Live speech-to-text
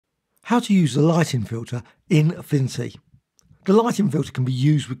How to use the lighting filter in Affinity. The lighting filter can be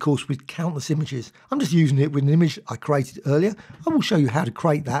used, of course, with countless images. I'm just using it with an image I created earlier. I will show you how to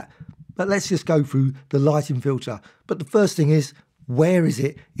create that, but let's just go through the lighting filter. But the first thing is, where is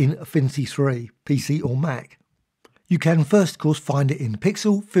it in Affinity 3, PC or Mac? You can first, of course, find it in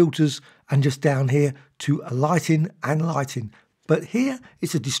Pixel, Filters, and just down here to Lighting and Lighting. But here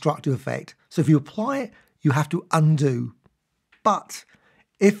it's a destructive effect. So if you apply it, you have to undo. But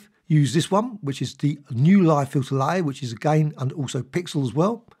if you use this one, which is the new live filter layer, which is again, and also Pixel as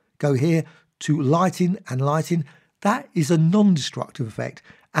well, go here to Lighting and Lighting. That is a non-destructive effect.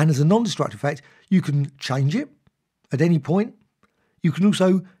 And as a non-destructive effect, you can change it at any point. You can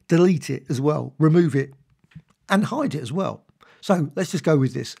also delete it as well, remove it, and hide it as well. So let's just go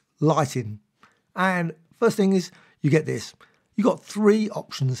with this, lighting. And first thing is, you get this. You've got three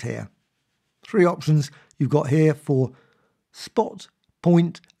options here. Three options you've got here for spot,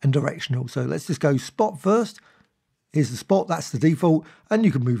 point, and directional. So let's just go spot first. Here's the spot, that's the default, and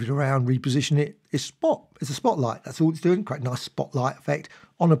you can move it around, reposition it. It's spot, it's a spotlight. That's all it's doing. Create a nice spotlight effect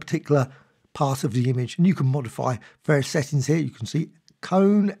on a particular part of the image. And you can modify various settings here. You can see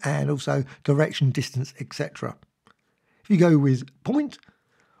cone and also direction, distance, etc. If you go with point,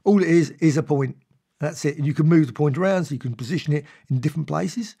 all it is a point. That's it. And you can move the point around, so you can position it in different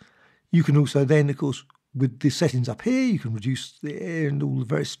places. You can also then, of course, with the settings up here, you can reduce the air and all the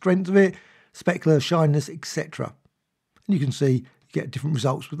various strength of it, specular, shininess, etc. And you can see you get different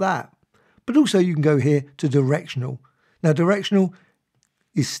results with that. But also you can go here to directional. Now directional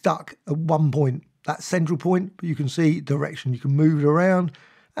is stuck at one point, that central point, but you can see direction. You can move it around,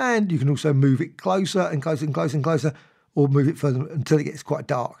 and you can also move it closer and closer and closer and closer, or move it further until it gets quite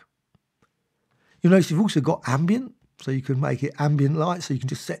dark. You'll notice you've also got ambient, so you can make it ambient light, so you can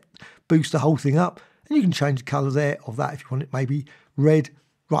just boost the whole thing up, and you can change the colour there of that if you want it maybe red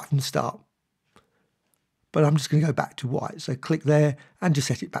right from the start. But I'm just going to go back to white, so click there and just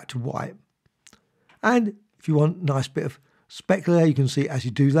set it back to white. And if you want a nice bit of specular, you can see as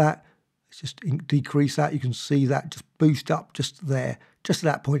you do that, let's just decrease that, you can see that just boost up just there, just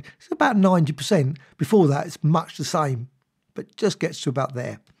at that point. It's about 90%. Before that, it's much the same, but just gets to about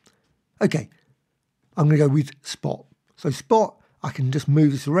there. Okay, I'm going to go with spot. So spot, I can just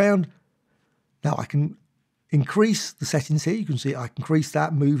move this around. Now I can increase the settings here. You can see I can increase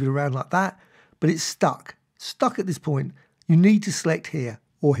that, move it around like that, but it's stuck at this point. You need to select here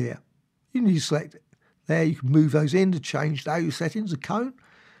or here. You need to select there. You can move those in to change those settings, the cone.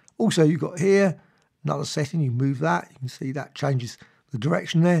 Also, you've got here another setting. You move that. You can see that changes the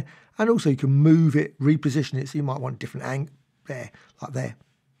direction there. And also you can move it, reposition it. So you might want a different angle there, like there.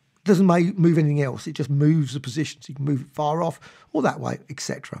 It doesn't move anything else. It just moves the position. So you can move it far off or that way,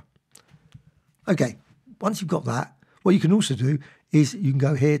 etc. Okay, once you've got that, what you can also do is you can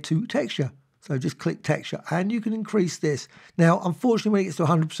go here to texture. So just click texture and you can increase this. Now, unfortunately, when it gets to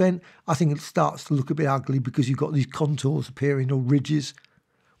 100%, I think it starts to look a bit ugly because you've got these contours appearing or ridges,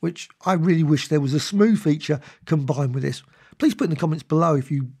 which I really wish there was a smooth feature combined with this. Please put in the comments below if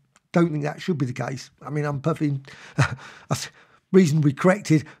you don't think that should be the case. I mean, I'm perfectly reasonably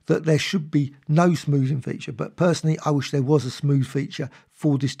corrected that there should be no smoothing feature, but personally, I wish there was a smooth feature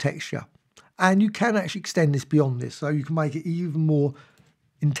for this texture. And you can actually extend this beyond this, so you can make it even more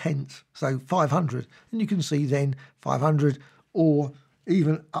intense, so 500, and you can see then 500 or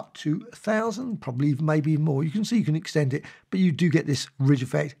even up to 1,000, probably even maybe more. You can see you can extend it, but you do get this ridge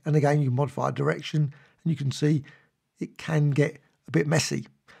effect, and again you can modify direction, and you can see it can get a bit messy.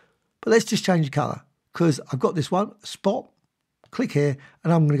 But let's just change the colour, because I've got this one, spot, click here,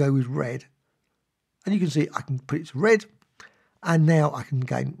 and I'm going to go with red, and you can see I can put it to red, and now I can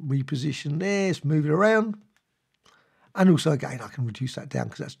again reposition this, move it around. And also, again, I can reduce that down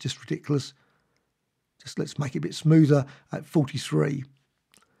because that's just ridiculous. Just let's make it a bit smoother at 43.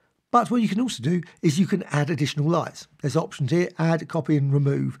 But what you can also do is you can add additional lights. There's options here, add, copy, and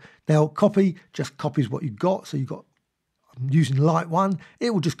remove. Now, copy just copies what you've got. So you've got, I'm using light 1. It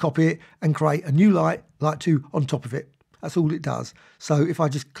will just copy it and create a new light 2, on top of it. That's all it does. So if I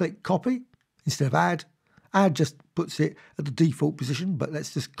just click copy instead of add just puts it at the default position, but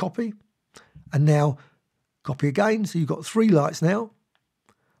let's just copy. And now, copy again, so you've got 3 lights now.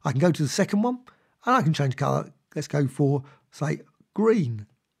 I can go to the second one, and I can change colour. Let's go for, say, green,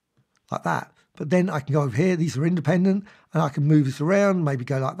 like that. But then I can go over here, these are independent, and I can move this around, maybe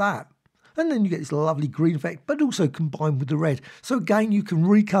go like that. And then you get this lovely green effect, but also combined with the red. So again, you can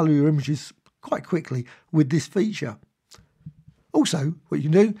recolour your images quite quickly with this feature. Also, what you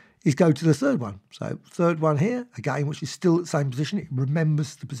can do is go to the third one. So third one here, again, which is still at the same position. It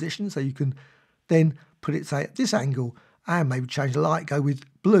remembers the position, so you can then put it, say, at this angle, and maybe change the light, go with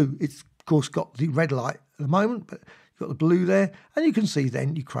blue. It's of course got the red light at the moment, but you've got the blue there, and you can see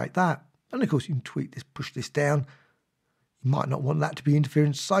then you create that. And of course you can tweak this, push this down. You might not want that to be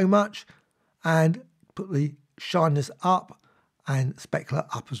interfering so much, and put the shyness up and specular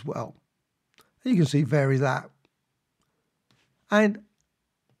up as well. And you can see vary that. And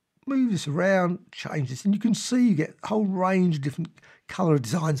move this around, change this, and you can see you get a whole range of different colour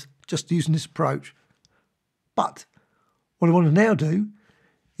designs just using this approach. But what I want to now do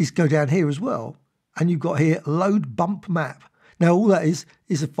is go down here as well, and you've got here load bump map. Now all that is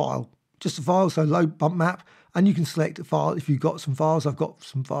a file, just a file, so load bump map, and you can select a file if you've got some files. I've got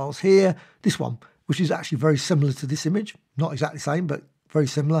some files here, this one, which is actually very similar to this image, not exactly the same, but very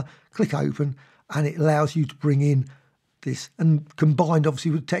similar. Click open, and it allows you to bring in this, and combined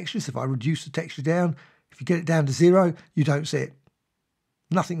obviously with textures. If I reduce the texture down, if you get it down to 0, you don't see it.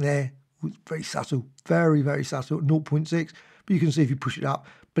 Nothing there, very subtle, very, very subtle at 0.6, but you can see if you push it up,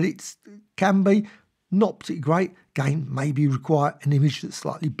 but it can be not particularly great. Again, maybe require an image that's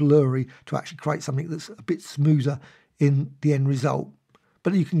slightly blurry to actually create something that's a bit smoother in the end result.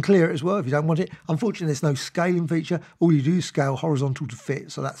 But you can clear it as well if you don't want it. Unfortunately, there's no scaling feature. All you do is scale horizontal to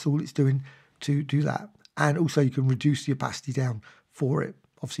fit, so that's all it's doing to do that. And also you can reduce the opacity down for it.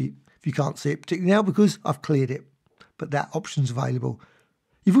 Obviously, if you can't see it particularly now because I've cleared it, but that option's available.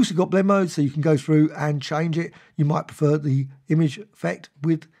 You've also got blend mode, so you can go through and change it. You might prefer the image effect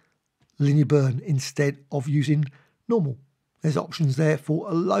with linear burn instead of using normal. There's options there for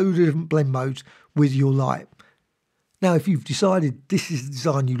a load of different blend modes with your light. Now, if you've decided this is the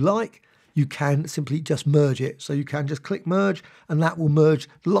design you like, you can simply just merge it. So you can just click merge, and that will merge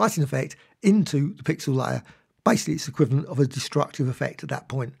the lighting effect into the pixel layer. Basically, it's equivalent of a destructive effect at that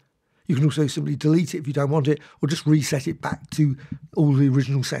point. You can also simply delete it if you don't want it, or just reset it back to all the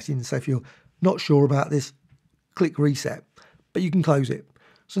original settings. So if you're not sure about this, click reset, but you can close it.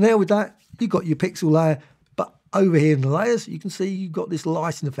 So now with that, you've got your pixel layer, but over here in the layers, you can see you've got this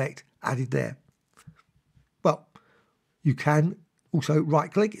lighting effect added there. Well, you can also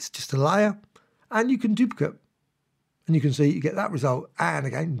right click, it's just a layer, and you can duplicate. And you can see you get that result, and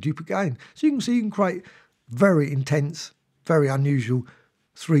again, duplicate again. So you can see you can create very intense, very unusual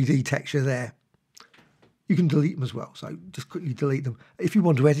 3D texture there. You can delete them as well, so just quickly delete them. If you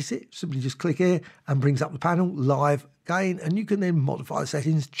want to edit it, simply just click here and brings up the panel, live again, and you can then modify the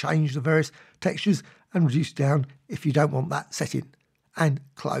settings, change the various textures and reduce down if you don't want that setting, and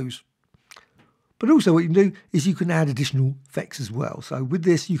close. But also what you can do is you can add additional effects as well. So with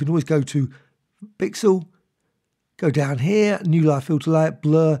this, you can always go to Pixel, go down here, New Layer, Filter Layer,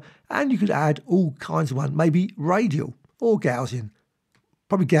 Blur, and you could add all kinds of one, maybe Radial or Gaussian.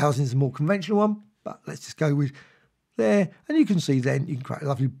 Probably Gaussian is a more conventional one, but let's just go with there. And you can see then you can create a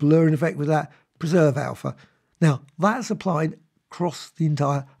lovely blurring effect with that, Preserve Alpha. Now that's applied across the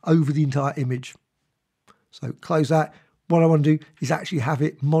entire, over the entire image. So close that. What I want to do is actually have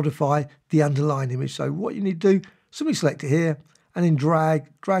it modify the underlying image. So what you need to do, simply select it here and then drag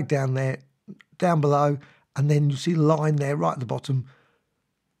down there, down below, and then you see the line there right at the bottom,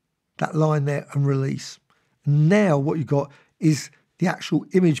 that line there, and release. And now what you've got is the actual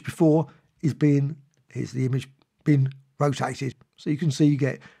image before is being, here's the image being rotated. So you can see you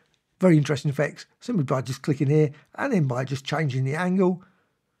get very interesting effects simply by just clicking here, and then by just changing the angle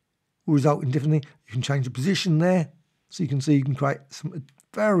will result in differently. You can change the position there. So you can see you can create some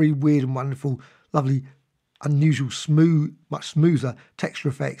very weird and wonderful, lovely, unusual, smooth, much smoother texture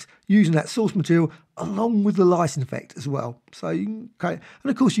effects using that source material along with the lighting effect as well. So you can create,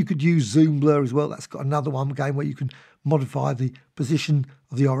 and of course you could use zoom blur as well. That's got another one again where you can modify the position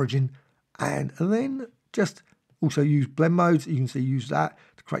of the origin, and then just also use blend modes. You can see use that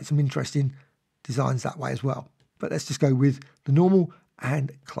to create some interesting designs that way as well. But let's just go with the normal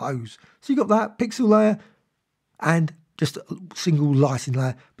and close. So you've got that pixel layer and just a single lighting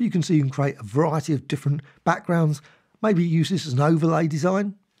layer, but you can see you can create a variety of different backgrounds. Maybe use this as an overlay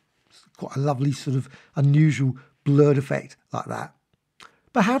design. It's quite a lovely sort of unusual blurred effect like that.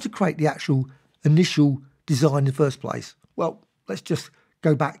 But how to create the actual initial design in the first place? Well, let's just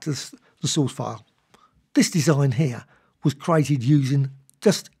go back to the source file. This design here was created using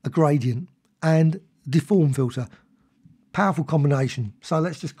just a gradient and deform filter. Powerful combination. So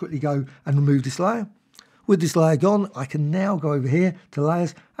let's just quickly go and remove this layer. With this layer gone, I can now go over here to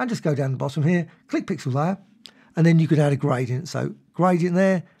layers and just go down the bottom here, click pixel layer, and then you can add a gradient. So gradient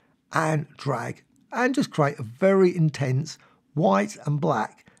there and drag, and just create a very intense white and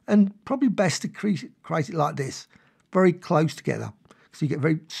black, and probably best to create it like this, very close together. So you get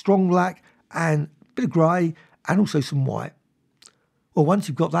very strong black and a bit of grey and also some white. Well, once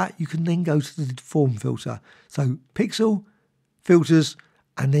you've got that, you can then go to the deform filter. So pixel, filters,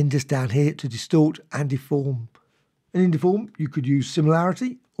 and then just down here to distort and deform. And in deform, you could use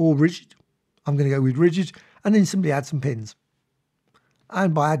similarity or rigid. I'm going to go with rigid, and then simply add some pins.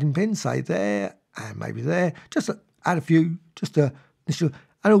 And by adding pins, say there, and maybe there, just add a few, just to initial,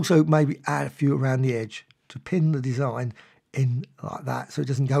 and also maybe add a few around the edge to pin the design in like that, so it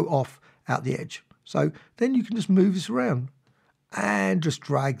doesn't go off out the edge. So then you can just move this around and just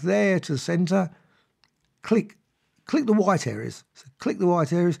drag there to the center, click the white areas. So click the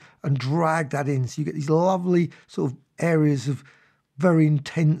white areas and drag that in. So you get these lovely sort of areas of very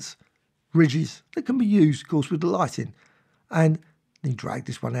intense ridges that can be used, of course, with the lighting. And then you drag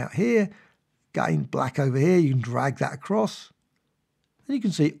this one out here, again, black over here, you can drag that across. And you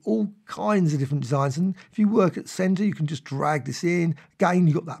can see all kinds of different designs. And if you work at center, you can just drag this in. Again,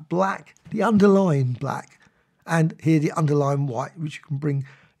 you've got that black, the underlying black, and here the underlying white, which you can bring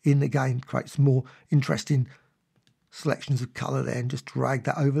in again, create some more interesting selections of colour there, and just drag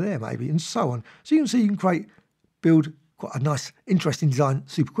that over there maybe, and so on. So you can see you can build quite a nice, interesting design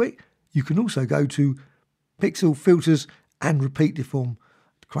super quick. You can also go to pixel, filters, and repeat deform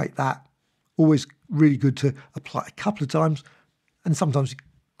to create that. Always really good to apply a couple of times, and sometimes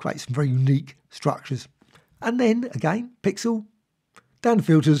create some very unique structures. And then again, pixel, down to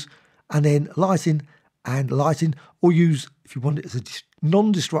filters, and then lighting and lighting, or use, if you want it as a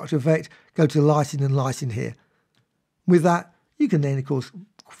non-destructive effect, go to lighting and lighting here. With that, you can then, of course,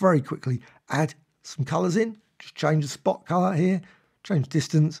 very quickly add some colours in. Just change the spot colour here, change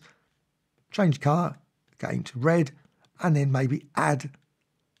distance, change colour, again to red, and then maybe add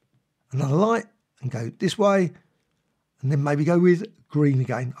another light and go this way, and then maybe go with green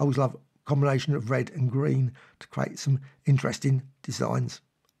again. I always love a combination of red and green to create some interesting designs.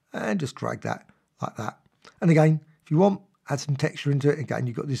 And just drag that like that. And again, if you want, add some texture into it. Again,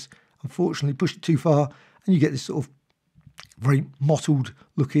 you've got this, unfortunately, push it too far, and you get this sort of very mottled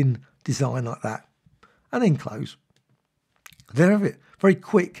looking design like that. And then close. There you have it. Very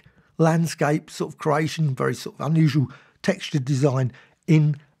quick landscape sort of creation, very sort of unusual textured design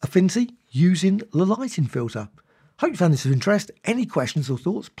in Affinity using the lighting filter. Hope you found this of interest. Any questions or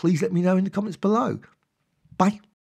thoughts, please let me know in the comments below. Bye.